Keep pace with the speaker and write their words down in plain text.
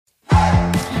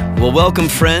Well, welcome,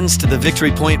 friends, to the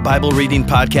Victory Point Bible Reading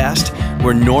Podcast,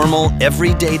 where normal,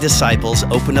 everyday disciples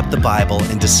open up the Bible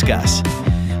and discuss.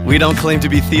 We don't claim to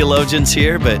be theologians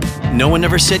here, but no one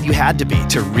ever said you had to be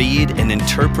to read and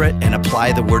interpret and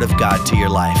apply the Word of God to your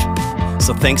life.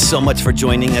 So thanks so much for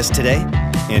joining us today,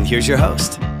 and here's your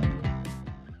host.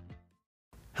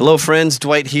 Hello, friends.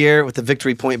 Dwight here with the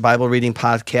Victory Point Bible Reading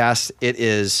Podcast. It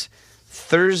is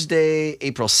Thursday,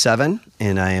 April 7,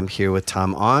 and I am here with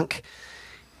Tom Onk.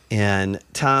 And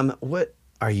Tom, what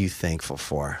are you thankful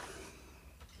for?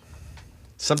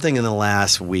 Something in the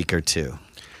last week or two.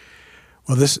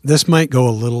 Well, this might go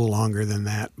a little longer than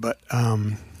that, but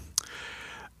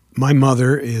my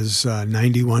mother is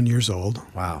 91 years old.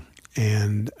 Wow.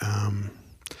 And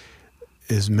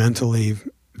is mentally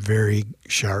very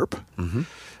sharp.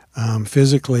 Mm-hmm.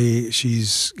 Physically,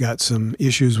 she's got some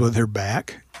issues with her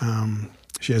back.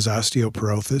 She has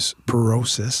osteoporosis,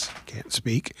 can't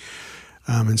speak.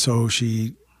 And so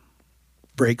she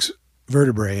breaks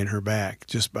vertebrae in her back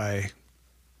just by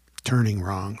turning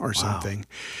wrong or something.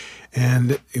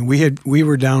 And we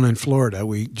were down in Florida.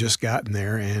 We just gotten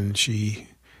there, and she,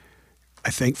 I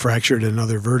think, fractured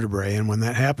another vertebrae. And when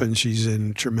that happens, she's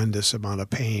in tremendous amount of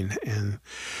pain. And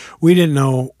we didn't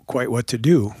know quite what to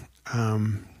do.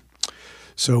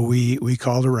 So we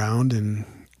called around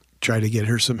and tried to get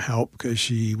her some help because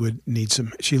she would need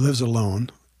some. She lives alone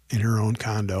in her own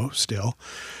condo still.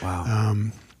 Wow.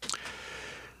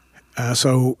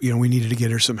 So, we needed to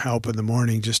get her some help in the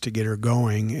morning just to get her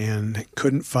going, and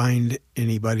couldn't find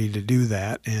anybody to do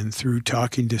that. And through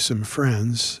talking to some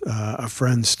friends, a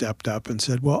friend stepped up and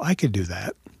said, well, I could do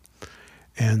that.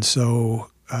 And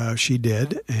so she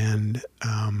did, and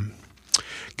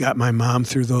got my mom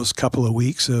through those couple of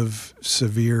weeks of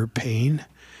severe pain,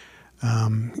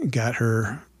 got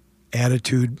her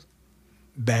attitude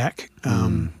back,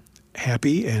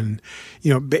 happy, and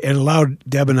it allowed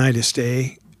Deb and I to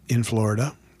stay in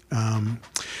Florida.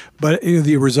 But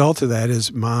the result of that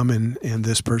is Mom and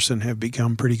this person have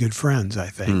become pretty good friends, I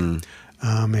think.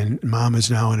 And Mom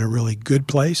is now in a really good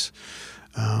place.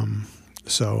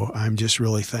 So I'm just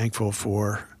really thankful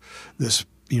for this,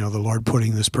 the Lord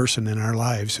putting this person in our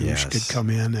lives who could come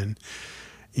in and,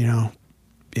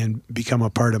 and become a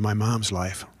part of my mom's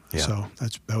life. Yeah. So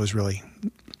that was really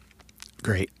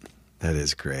great. That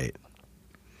is great.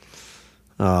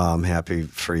 Oh, I'm happy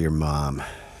for your mom.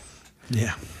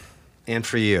 Yeah. And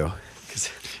for you, because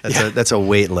that's a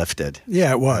weight lifted. Yeah,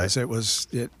 it was. Right?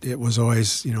 It was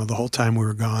always, the whole time we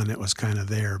were gone, it was kind of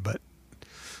there, but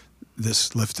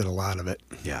this lifted a lot of it.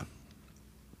 Yeah.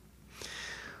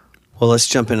 Well, let's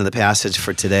jump into the passage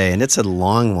for today, and it's a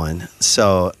long one.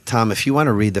 So, Tom, if you want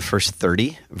to read the first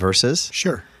 30 verses.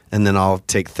 Sure. And then I'll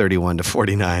take 31 to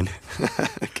 49.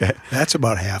 Okay. That's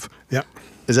about half. Yep.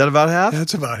 Is that about half?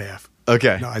 That's about half.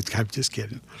 Okay. No, I'm just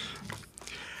kidding.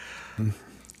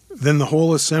 Then the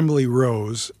whole assembly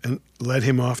rose and led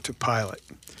him off to Pilate.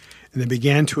 And they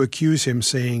began to accuse him,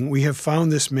 saying, we have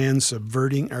found this man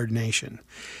subverting our nation.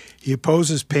 He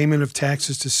opposes payment of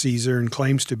taxes to Caesar and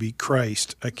claims to be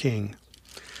Christ, a king.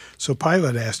 So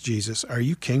Pilate asked Jesus, are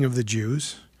you king of the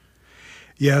Jews?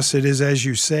 Yes, it is as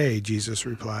you say, Jesus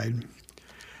replied.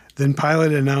 Then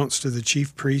Pilate announced to the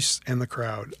chief priests and the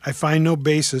crowd, I find no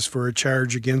basis for a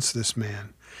charge against this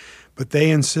man. But they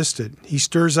insisted, he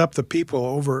stirs up the people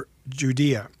over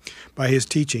Judea by his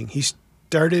teaching. He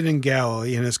started in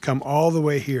Galilee and has come all the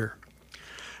way here.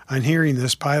 On hearing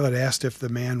this, Pilate asked if the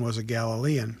man was a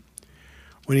Galilean.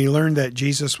 When he learned that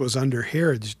Jesus was under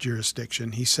Herod's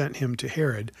jurisdiction, he sent him to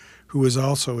Herod, who was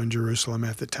also in Jerusalem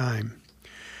at the time.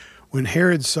 When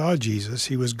Herod saw Jesus,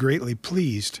 he was greatly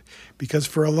pleased, because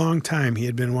for a long time he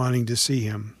had been wanting to see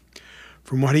him.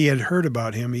 From what he had heard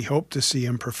about him, he hoped to see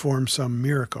him perform some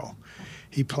miracle.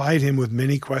 He plied him with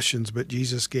many questions, but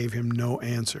Jesus gave him no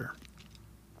answer.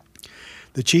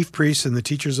 The chief priests and the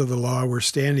teachers of the law were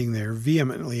standing there,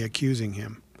 vehemently accusing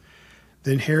him.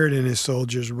 Then Herod and his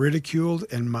soldiers ridiculed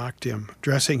and mocked him,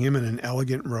 dressing him in an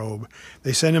elegant robe.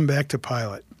 They sent him back to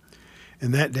Pilate.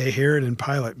 And that day Herod and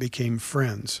Pilate became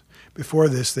friends. Before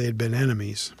this they had been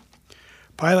enemies.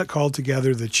 Pilate called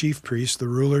together the chief priests, the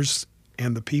rulers,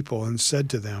 and the people, and said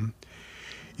to them,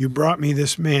 you brought me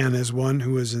this man as one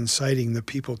who is inciting the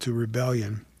people to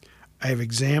rebellion. I have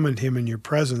examined him in your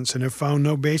presence and have found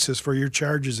no basis for your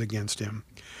charges against him.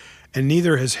 And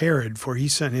neither has Herod, for he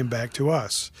sent him back to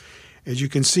us. As you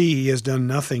can see, he has done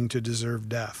nothing to deserve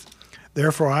death.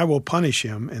 Therefore I will punish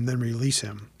him and then release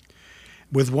him.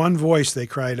 With one voice they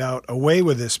cried out, away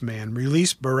with this man,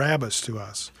 release Barabbas to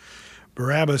us.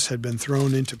 Barabbas had been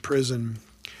thrown into prison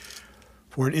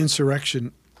for an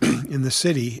insurrection in the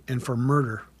city and for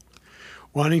murder.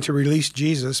 Wanting to release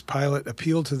Jesus, Pilate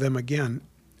appealed to them again,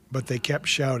 but they kept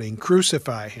shouting,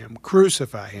 "Crucify him!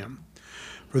 Crucify him!"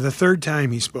 For the third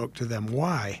time he spoke to them.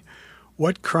 "Why?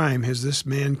 What crime has this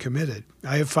man committed?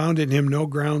 I have found in him no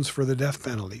grounds for the death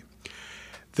penalty.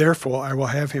 Therefore I will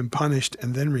have him punished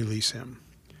and then release him."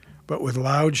 But with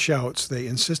loud shouts they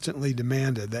insistently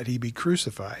demanded that he be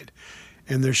crucified,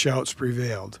 and their shouts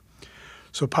prevailed.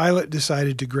 So Pilate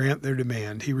decided to grant their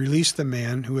demand. He released the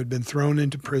man who had been thrown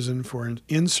into prison for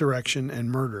insurrection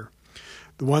and murder,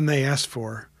 the one they asked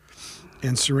for,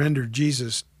 and surrendered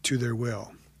Jesus to their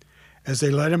will. As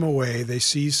they led him away, they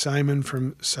seized Simon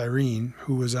from Cyrene,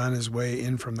 who was on his way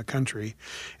in from the country,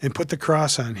 and put the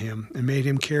cross on him and made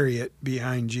him carry it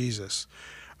behind Jesus.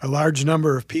 A large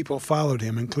number of people followed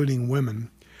him, including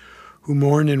women, who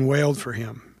mourned and wailed for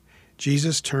him.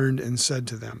 Jesus turned and said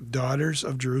to them, "Daughters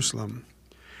of Jerusalem,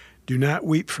 do not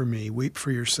weep for me, weep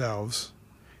for yourselves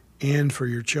and for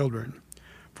your children.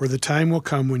 For the time will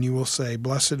come when you will say,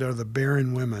 'Blessed are the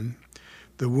barren women,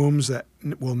 the wombs that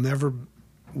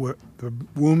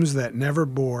never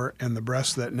bore, and the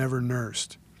breasts that never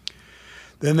nursed.'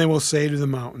 Then they will say to the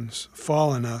mountains,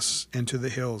 'Fall on us,' and to the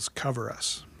hills, 'Cover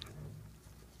us.'"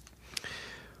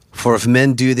 For if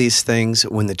men do these things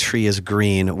when the tree is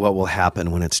green, what will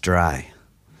happen when it's dry?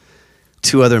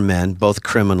 2 other men, both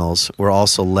criminals, were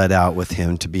also led out with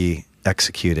him to be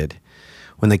executed.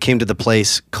 When they came to the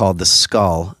place called the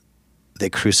Skull, they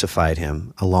crucified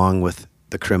him along with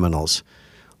the criminals,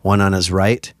 one on his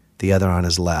right, the other on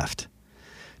his left.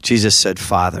 Jesus said,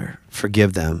 "Father,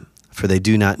 forgive them, for they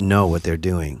do not know what they're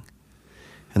doing."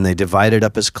 And they divided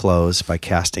up his clothes by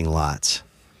casting lots.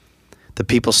 The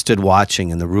people stood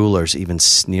watching, and the rulers even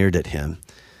sneered at him.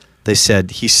 They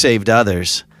said, "He saved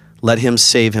others. Let him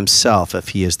save himself if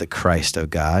he is the Christ of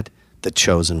God, the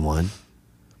chosen one."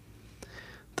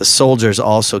 The soldiers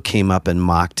also came up and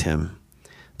mocked him.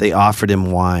 They offered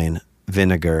him wine,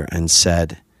 vinegar, and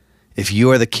said, "If you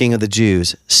are the king of the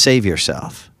Jews, save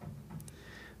yourself."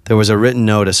 There was a written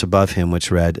notice above him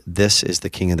which read, "This is the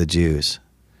King of the Jews."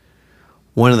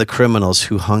 One of the criminals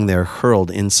who hung there hurled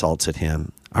insults at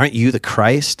him. "Aren't you the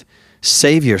Christ?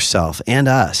 Save yourself and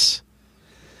us."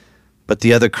 But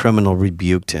the other criminal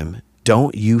rebuked him.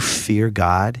 "Don't you fear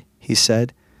God?" he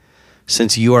said.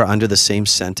 "Since you are under the same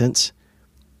sentence,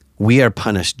 we are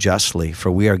punished justly, for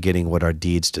we are getting what our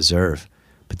deeds deserve.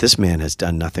 But this man has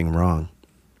done nothing wrong."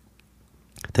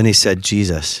 Then he said,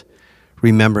 "Jesus,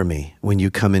 remember me when you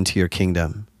come into your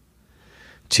kingdom."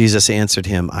 Jesus answered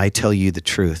him, "I tell you the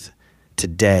truth.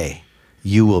 Today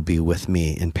you will be with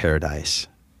me in paradise."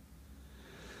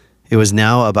 It was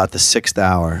now about the 6th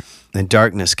hour, and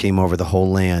darkness came over the whole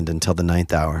land until the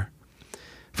 9th hour.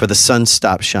 For the sun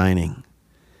stopped shining,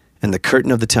 and the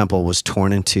curtain of the temple was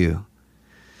torn in two.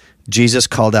 Jesus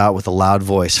called out with a loud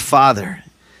voice, "Father,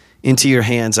 into your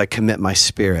hands I commit my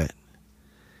spirit."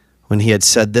 When he had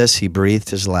said this, he breathed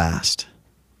his last.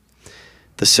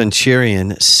 The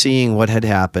centurion, seeing what had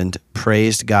happened,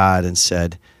 praised God and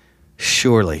said,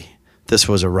 "Surely this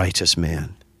was a righteous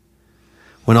man."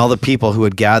 When all the people who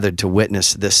had gathered to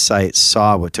witness this sight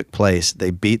saw what took place,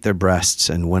 they beat their breasts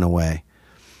and went away.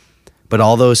 But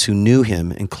all those who knew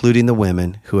him, including the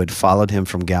women who had followed him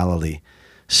from Galilee,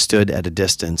 stood at a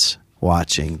distance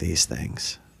watching these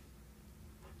things.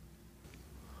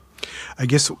 I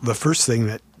guess the first thing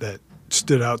that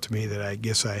stood out to me that I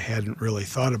guess I hadn't really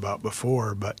thought about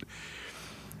before, but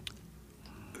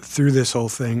through this whole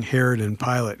thing, Herod and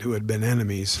Pilate, who had been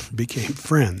enemies, became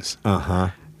friends.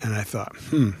 And I thought,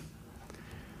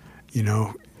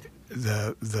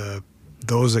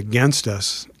 those against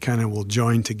us kind of will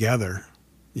join together.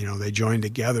 They joined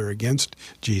together against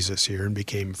Jesus here and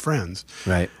became friends.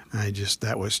 Right.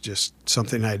 That was just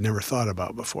something I'd never thought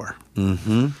about before.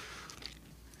 Mm-hmm.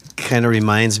 Kind of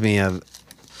reminds me of,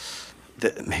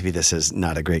 maybe this is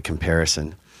not a great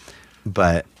comparison,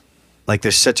 but like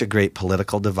there's such a great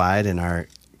political divide in our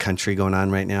country going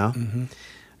on right now. Mm-hmm.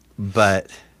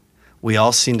 But we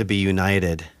all seem to be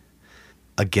united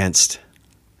against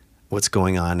what's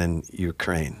going on in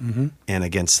Ukraine, mm-hmm. and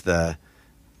against the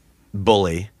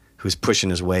bully who's pushing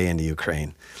his way into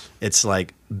Ukraine. It's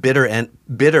like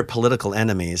bitter political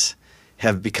enemies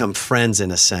have become friends in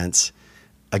a sense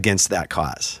against that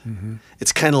cause. Mm-hmm.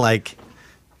 It's kind of like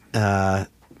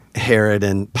Herod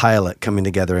and Pilate coming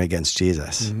together against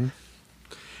Jesus. Mm-hmm.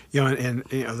 And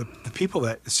the people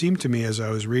that seemed to me as I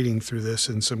was reading through this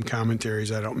in some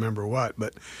commentaries, I don't remember what,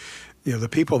 but the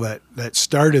people that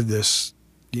started this,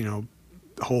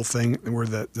 whole thing were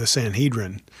the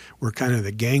Sanhedrin, were kind of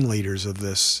the gang leaders of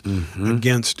this Mm-hmm.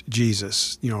 against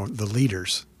Jesus. The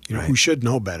leaders, Right. who should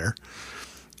know better.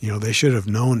 They should have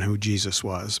known who Jesus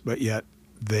was, but yet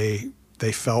they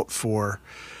felt for,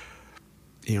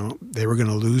 they were going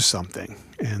to lose something,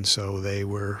 and so they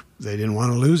didn't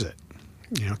want to lose it.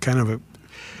 Kind of a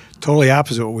totally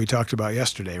opposite what we talked about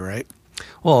yesterday, right?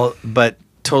 Well, but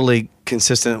totally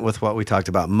consistent with what we talked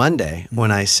about Monday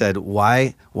when I said,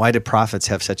 why do prophets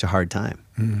have such a hard time?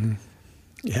 Mm-hmm.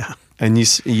 Yeah. And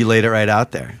you laid it right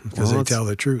out there. Because they tell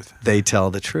the truth. They tell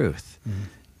the truth. Mm-hmm.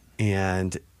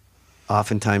 And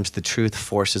oftentimes the truth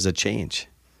forces a change.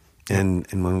 And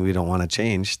when we don't want to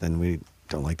change, then we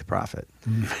don't like the prophet.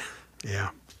 Mm-hmm. Yeah.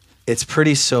 It's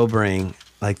pretty sobering.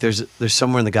 Like there's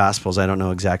somewhere in the Gospels, I don't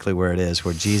know exactly where it is,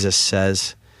 where Jesus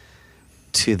says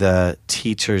to the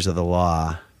teachers of the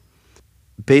law,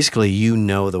 basically, you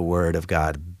know the word of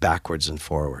God backwards and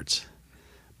forwards,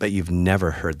 but you've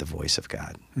never heard the voice of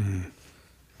God. Mm-hmm.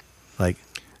 Like,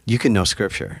 you can know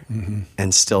Scripture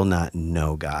and still not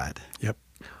know God. Yep.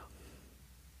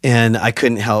 And I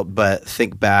couldn't help but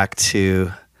think back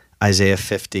to Isaiah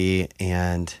 50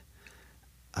 and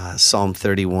Psalm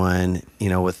 31,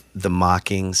 with the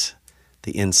mockings,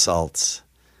 the insults,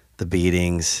 the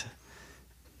beatings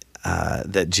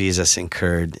that Jesus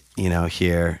incurred,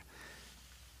 here.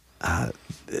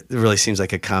 It really seems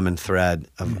like a common thread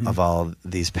of all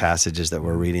these passages that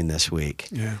we're reading this week,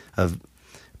 of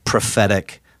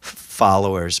prophetic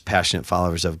followers, passionate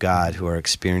followers of God who are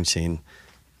experiencing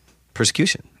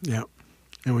persecution. Yeah.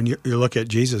 And when you look at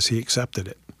Jesus, he accepted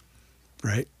it,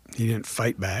 right? He didn't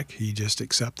fight back. He just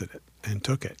accepted it and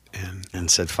took it.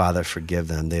 And said, Father, forgive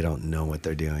them. They don't know what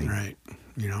they're doing. Right.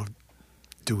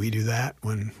 Do we do that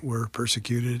when we're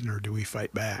persecuted, or do we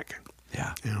fight back?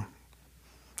 Yeah.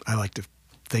 I like to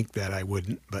think that I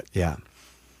wouldn't, but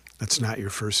that's not your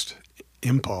first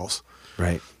impulse.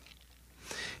 Right.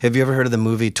 Have you ever heard of the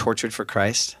movie Tortured for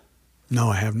Christ? No,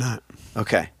 I have not.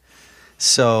 Okay.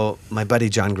 So my buddy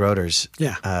John Groders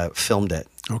filmed it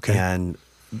and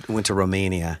went to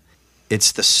Romania.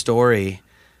 It's the story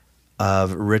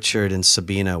of Richard and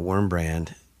Sabina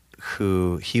Wurmbrand,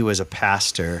 who he was a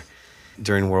pastor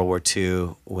during World War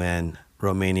II when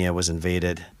Romania was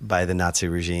invaded by the Nazi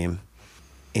regime.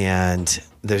 And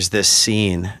there's this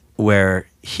scene where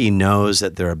he knows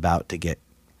that they're about to get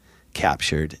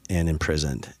captured and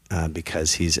imprisoned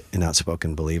because he's an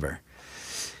outspoken believer.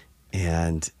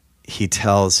 And he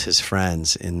tells his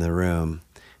friends in the room,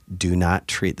 do not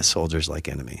treat the soldiers like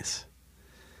enemies.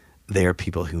 They are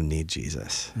people who need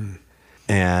Jesus. Mm.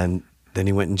 And then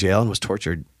he went in jail and was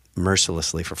tortured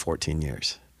mercilessly for 14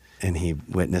 years. And he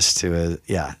witnessed to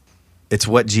it's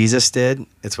what Jesus did.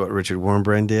 It's what Richard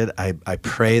Wurmbrand did. I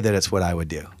pray that it's what I would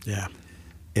do. Yeah.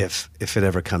 If it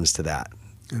ever comes to that.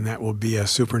 And that will be a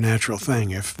supernatural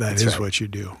thing if that is what you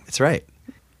do. That's right.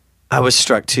 I was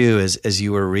struck too as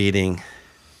you were reading,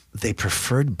 they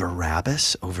preferred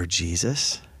Barabbas over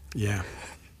Jesus. Yeah.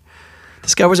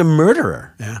 This guy was a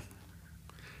murderer. Yeah.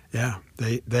 Yeah.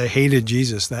 They hated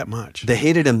Jesus that much. They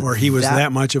hated him. Or he was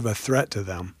that much of a threat to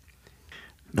them.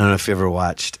 I don't know if you ever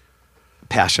watched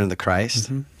Passion of the Christ.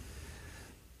 Mm-hmm.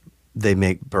 They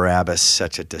make Barabbas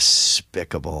such a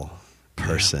despicable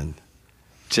person,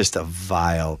 just a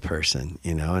vile person,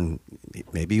 and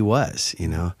maybe he was,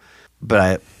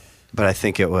 but I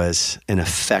think it was an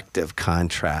effective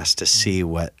contrast to see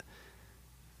what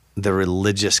the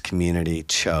religious community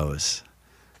chose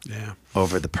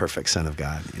over the perfect Son of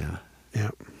God,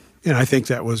 Yeah. And I think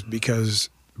that was because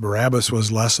Barabbas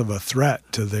was less of a threat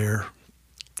to their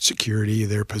security,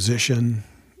 their position,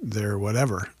 their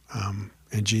whatever.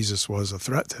 And Jesus was a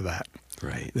threat to that.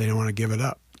 Right. They didn't want to give it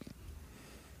up.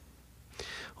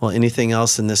 Well, anything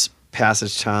else in this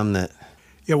passage, Tom, that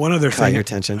one other thing your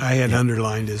attention? I had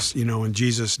underlined is, in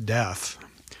Jesus' death,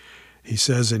 he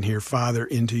says in here, Father,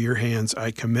 into your hands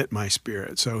I commit my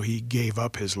spirit. So he gave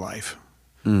up his life.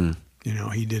 Mm.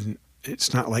 He didn't,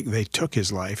 it's not like they took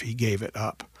his life, he gave it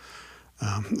up.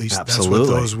 At least that's what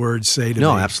those words say to me.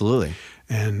 No, absolutely.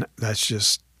 And that's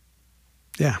just,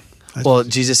 Well,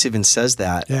 Jesus even says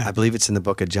that. Yeah. I believe it's in the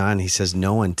book of John. He says,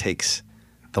 no one takes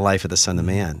the life of the Son of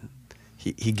Man.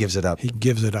 He gives it up. He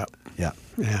gives it up. Yeah.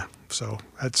 Yeah. So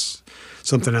that's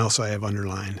something else I have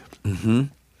underlined. Mm-hmm.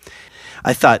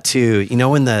 I thought, too,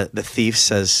 when the thief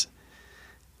says,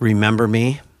 remember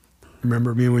me.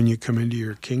 Remember me when you come into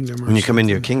your kingdom. When you come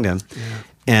into your kingdom. Yeah.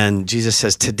 And Jesus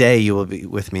says, today you will be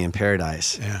with me in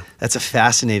paradise. Yeah. That's a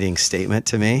fascinating statement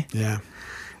to me. Yeah.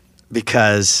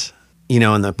 Because,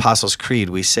 in the Apostles' Creed,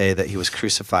 we say that he was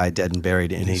crucified, dead, and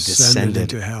buried, and he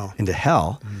descended into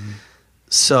hell. Mm-hmm.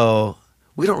 So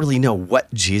we don't really know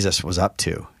what Jesus was up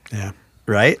to. Yeah.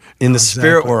 Right? In the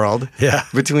spirit world, yeah,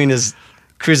 between his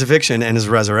crucifixion and his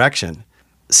resurrection.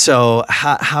 So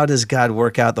how does God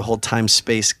work out the whole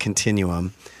time-space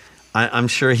continuum I'm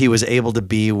sure he was able to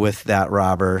be with that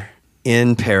robber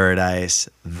in paradise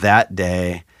that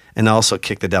day and also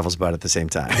kick the devil's butt at the same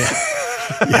time.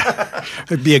 Yeah.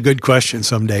 It'd be a good question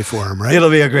someday for him, right? It'll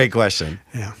be a great question.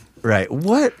 Yeah. Right.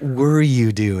 What were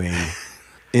you doing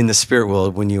in the spirit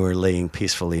world when you were laying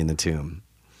peacefully in the tomb?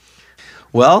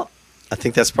 Well, I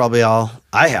think that's probably all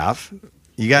I have.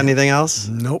 You got anything else?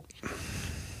 Nope.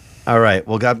 All right.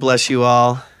 Well, God bless you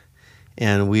all,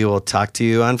 and we will talk to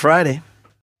you on Friday.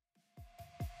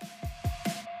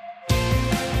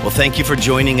 Well, thank you for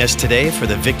joining us today for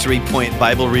the Victory Point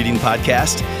Bible Reading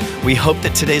Podcast. We hope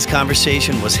that today's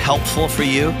conversation was helpful for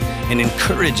you and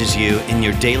encourages you in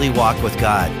your daily walk with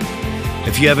God.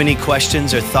 If you have any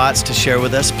questions or thoughts to share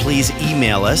with us, please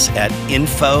email us at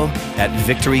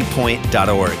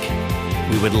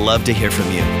info@victorypoint.org. We would love to hear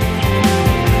from you.